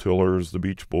original no-tillers, the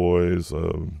Beach Boys,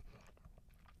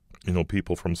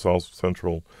 people from South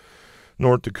Central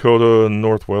North Dakota and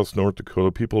Northwest North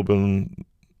Dakota, people have been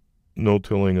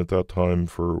no-tilling at that time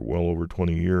for well over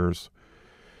 20 years.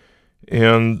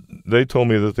 And they told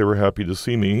me that they were happy to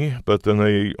see me, but then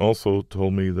they also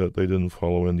told me that they didn't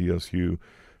follow NDSU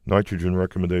nitrogen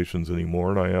recommendations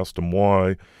anymore, and I asked them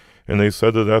why, and they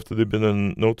said that after they'd been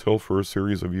in no-till for a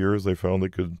series of years, they found they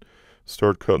could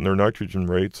start cutting their nitrogen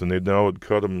rates, and they now had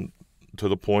cut them to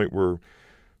the point where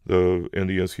the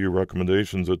NDSU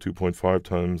recommendations at 2.5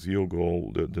 times yield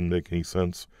goal, that didn't make any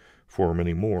sense for them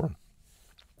anymore.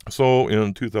 So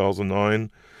in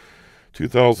 2009,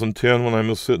 2010, when I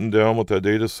was sitting down with that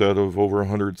data set of over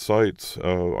 100 sites,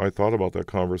 I thought about that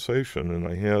conversation, and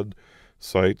I had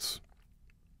sites,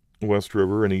 West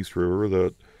River and East River,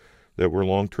 that were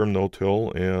long-term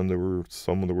no-till, and there were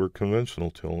some that were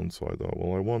conventional till, and so I thought,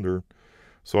 well, I wonder.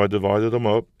 So I divided them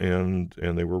up, and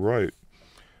they were right.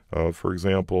 For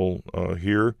example,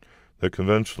 here, the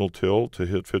conventional till, to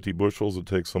hit 50 bushels, it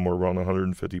takes somewhere around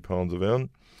 150 pounds of N.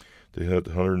 To hit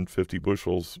 150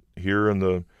 bushels here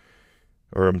to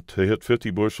hit 50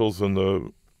 bushels in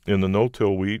the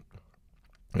no-till wheat,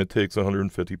 it takes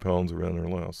 150 pounds of N or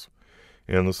less.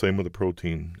 And the same with the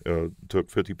protein. Took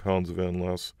 50 pounds of N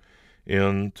less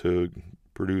N to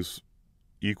produce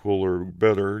equal or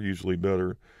better, usually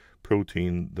better,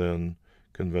 protein than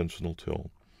conventional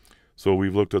till. So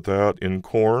we've looked at that in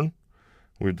corn.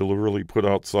 We deliberately put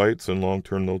out sites in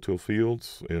long-term no-till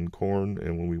fields in corn,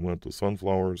 and when we went to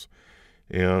sunflowers,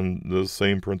 and the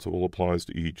same principle applies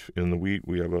to each. In the wheat,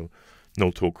 we have a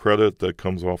no-till credit that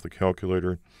comes off the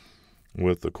calculator.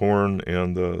 With the corn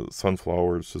and the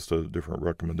sunflower, it's just a different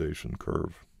recommendation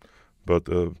curve. But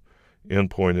the end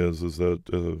point is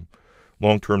that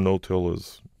long-term no-till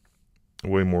is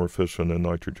way more efficient in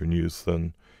nitrogen use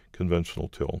than conventional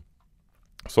till.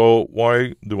 So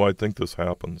why do I think this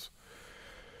happens?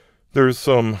 There's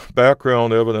some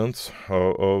background evidence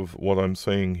of what I'm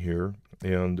saying here,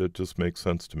 and it just makes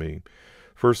sense to me.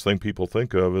 First thing people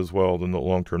think of is, well, the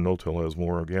long-term no-till has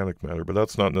more organic matter, but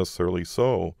that's not necessarily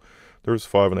so. There's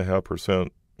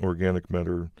 5.5% organic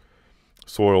matter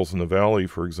soils in the valley,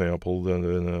 for example, then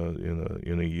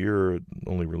in a year it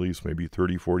only released maybe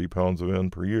 30-40 pounds of N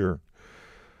per year.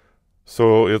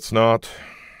 So it's not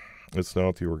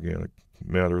the organic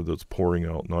matter that's pouring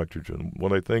out nitrogen.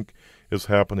 What I think is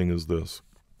happening is this.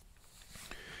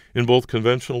 In both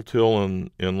conventional till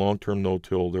and long-term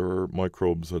no-till, there are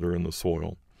microbes that are in the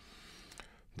soil.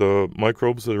 The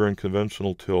microbes that are in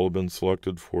conventional till have been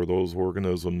selected for those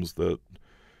organisms that,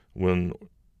 when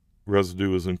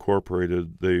residue is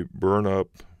incorporated, they burn up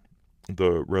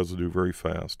the residue very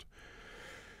fast.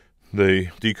 They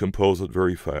decompose it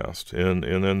very fast, and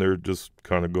then they're just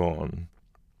kind of gone.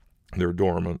 They're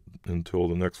dormant until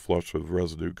the next flush of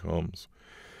residue comes.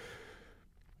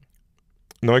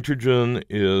 Nitrogen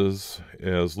is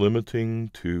as limiting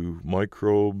to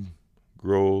microbe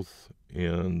growth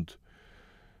and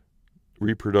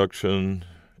reproduction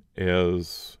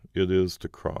as it is to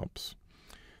crops.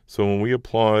 So when we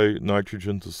apply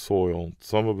nitrogen to soil,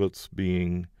 some of it's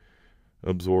being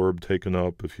absorbed, taken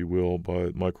up, if you will,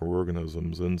 by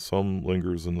microorganisms, and some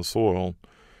lingers in the soil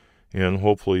and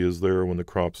hopefully is there when the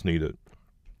crops need it.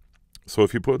 So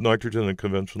if you put nitrogen in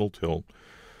conventional till,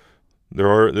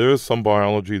 there is some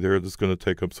biology there that's going to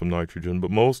take up some nitrogen,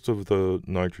 but most of the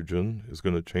nitrogen is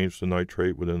going to change to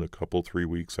nitrate within a couple, 3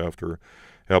 weeks after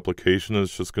application.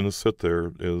 It's just going to sit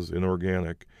there as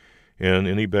inorganic. And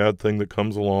any bad thing that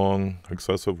comes along,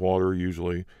 excessive water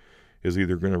usually, is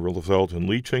either going to result in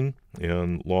leaching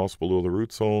and loss below the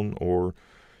root zone, or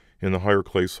in the higher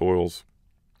clay soils,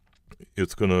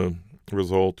 it's going to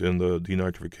result in the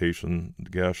denitrification, the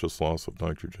gaseous loss of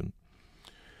nitrogen.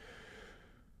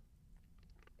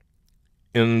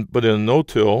 But in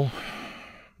no-till,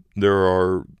 there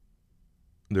are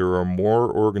more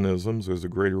organisms. There's a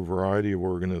greater variety of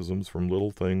organisms, from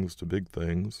little things to big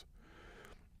things.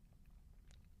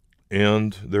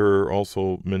 And there are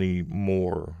also many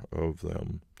more of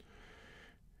them.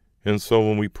 And so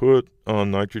when we put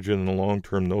on nitrogen in a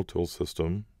long-term no-till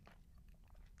system,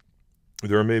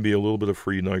 there may be a little bit of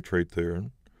free nitrate there.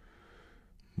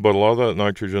 But a lot of that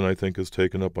nitrogen, I think, is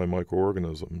taken up by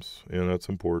microorganisms. And that's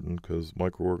important because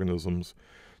microorganisms,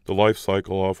 the life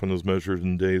cycle often is measured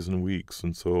in days and weeks.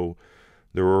 And so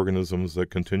there are organisms that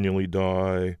continually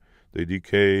die, they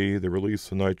decay, they release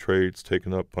the nitrates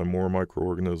taken up by more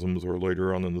microorganisms, or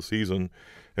later on in the season,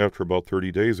 after about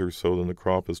 30 days or so, then the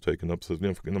crop has taken up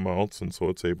significant amounts, and so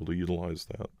it's able to utilize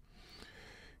that.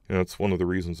 And that's one of the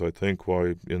reasons, I think,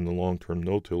 why in the long-term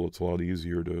no-till it's a lot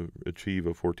easier to achieve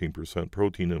a 14%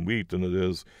 protein in wheat than it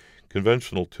is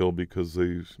conventional till, because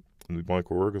the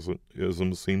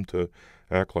microorganisms seem to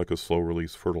act like a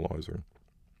slow-release fertilizer.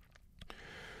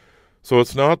 So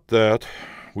it's not that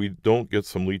we don't get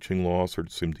some leaching loss or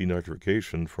some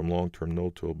denitrification from long-term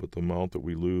no-till, but the amount that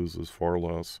we lose is far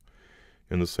less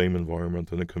in the same environment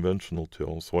than a conventional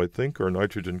till. So I think our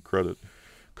nitrogen credit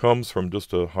comes from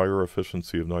just a higher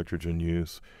efficiency of nitrogen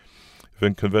use. If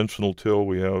in conventional till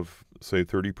we have, say,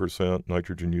 30%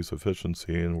 nitrogen use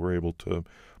efficiency, and we're able to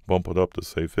bump it up to,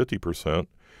 say, 50%,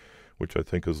 which I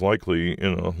think is likely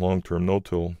in a long-term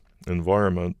no-till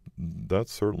environment,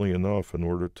 that's certainly enough in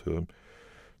order to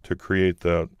create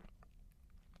that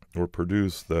or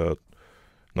produce that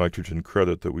nitrogen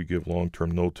credit that we give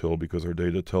long-term no-till, because our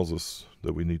data tells us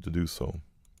that we need to do so.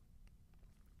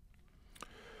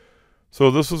 So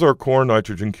this is our corn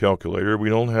nitrogen calculator. We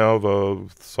don't have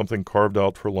something carved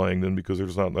out for Langdon because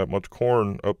there's not that much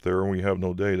corn up there and we have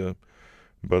no data.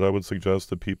 But I would suggest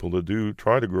that people to do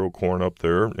try to grow corn up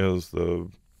there as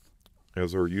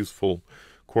our useful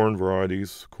corn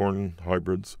varieties, corn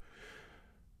hybrids,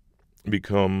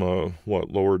 become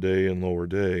lower day and lower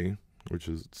day, which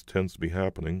tends to be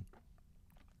happening.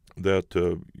 That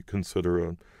you consider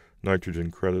a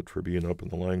nitrogen credit for being up in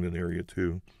the Langdon area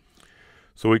too.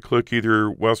 So we click either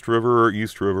West River or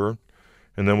East River,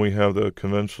 and then we have the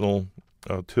conventional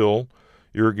till,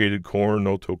 irrigated corn,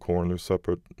 no-till corn. There's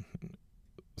separate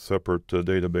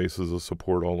databases that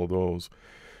support all of those.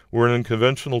 We're in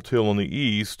conventional till in the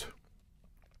east.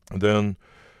 Then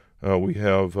we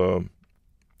have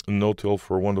no-till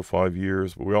for 1 to 5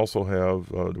 years, but we also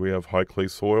have high clay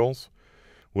soils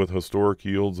with historic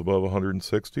yields above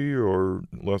 160 or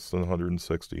less than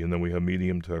 160, and then we have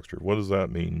medium texture. What does that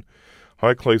mean?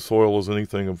 High clay soil is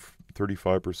anything of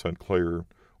 35% clay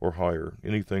or higher.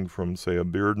 Anything from, say, a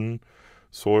Bearden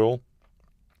soil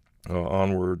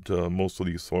onward. Most of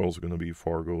these soils are going to be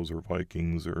Fargos or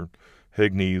Vikings or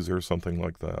Hegneys or something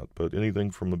like that. But anything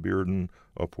from a Bearden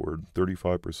upward,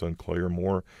 35% clay or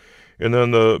more. And then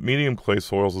the medium clay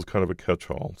soils is kind of a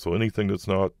catch-all. So anything that's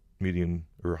not medium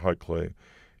or high clay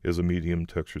is a medium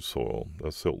textured soil.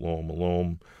 A silt loam, a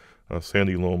loam,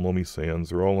 sandy loam, loamy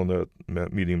sands, they're all in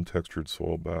that medium textured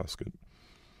soil basket.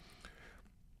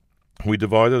 We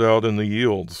divide it out in the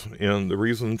yields, and the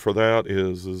reason for that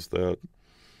is that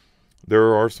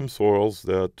there are some soils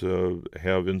that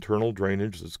have internal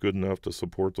drainage that's good enough to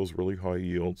support those really high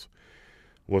yields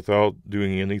without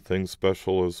doing anything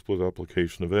special as split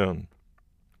application of N.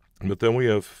 But then we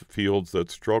have fields that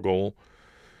struggle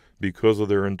because of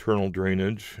their internal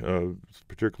drainage,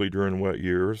 particularly during wet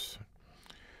years.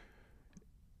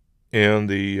 And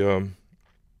the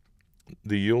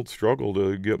yields struggle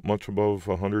to get much above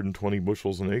 120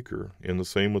 bushels an acre. And the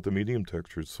same with the medium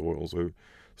textured soils. There's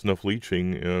enough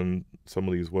leaching in some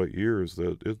of these wet years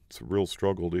that it's a real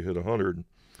struggle to hit 100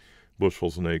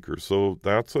 bushels an acre. So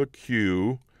that's a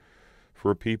cue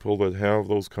for people that have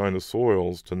those kind of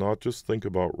soils to not just think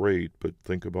about rate, but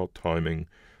think about timing.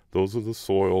 Those are the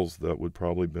soils that would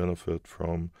probably benefit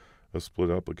from a split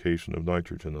application of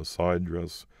nitrogen, a side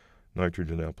dress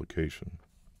nitrogen application.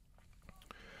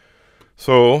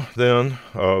 So then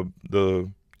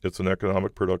it's an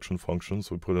economic production function,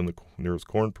 so we put in the nearest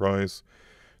corn price,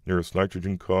 nearest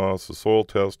nitrogen cost, the soil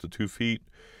test to 2 feet,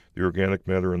 the organic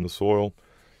matter in the soil,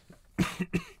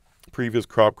 previous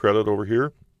crop credit over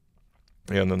here,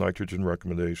 and the nitrogen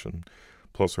recommendation,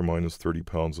 plus or minus 30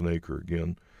 pounds an acre,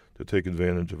 again, to take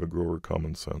advantage of a grower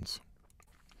common sense.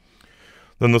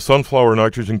 Then the sunflower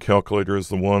nitrogen calculator is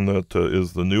the one that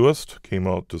is the newest, came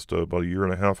out just about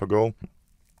 1.5 years ago.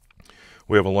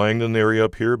 We have a Langdon area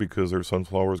up here because there's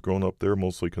sunflowers growing up there,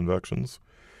 mostly convections.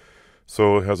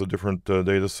 So it has a different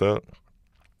data set.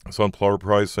 Sunflower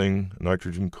pricing,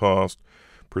 nitrogen cost,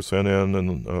 percent N,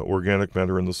 and organic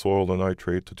matter in the soil, the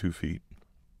nitrate to 2 feet.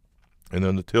 And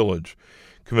then the tillage,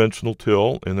 conventional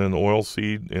till, and then oil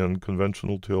seed and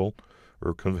conventional till,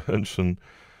 or confection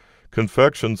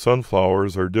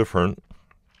sunflowers are different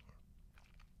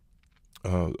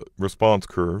response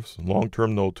curves.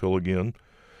 Long-term no-till again,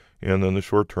 and then the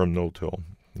short-term no-till.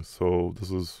 So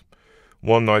this is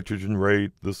one nitrogen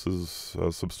rate. This is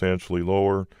substantially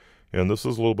lower, and this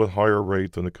is a little bit higher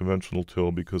rate than the conventional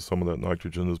till because some of that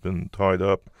nitrogen has been tied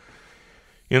up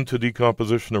into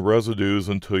decomposition of residues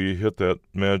until you hit that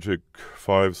magic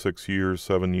 5, 6 years,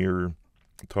 7-year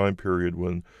time period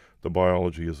when the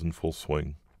biology is in full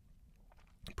swing.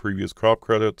 Previous crop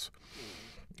credits,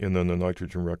 and then the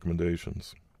nitrogen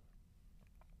recommendations.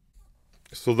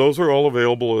 So those are all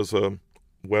available as a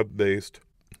web-based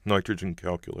nitrogen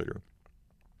calculator.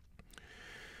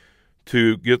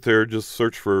 To get there, just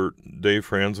search for Dave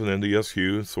Franzen,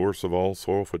 NDSU, source of all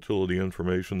soil fertility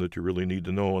information that you really need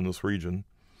to know in this region.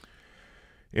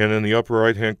 And in the upper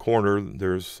right-hand corner,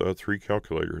 there's 3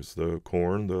 calculators, the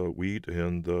corn, the wheat,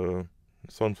 and the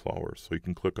sunflowers. So you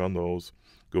can click on those,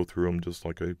 go through them just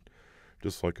like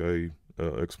I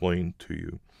explained to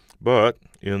you. But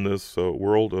in this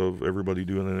world of everybody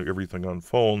doing everything on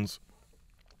phones,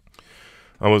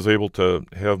 I was able to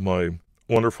have my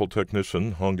wonderful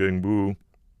technician, Honggang Bu,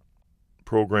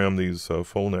 program these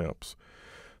phone apps.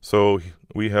 So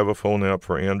we have a phone app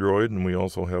for Android, and we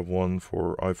also have one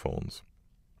for iPhones.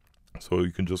 So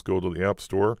you can just go to the App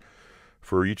Store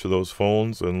for each of those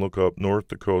phones and look up North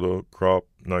Dakota Crop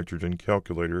Nitrogen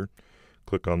Calculator.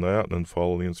 click on that and then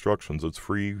follow the instructions. It's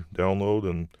free, download,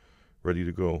 and ready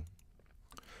to go.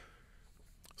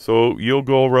 So yield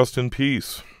goal, rest in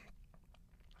peace.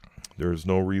 There's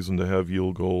no reason to have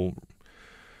yield goal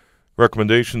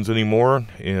recommendations anymore,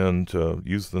 and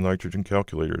use the nitrogen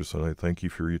calculators. And I thank you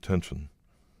for your attention.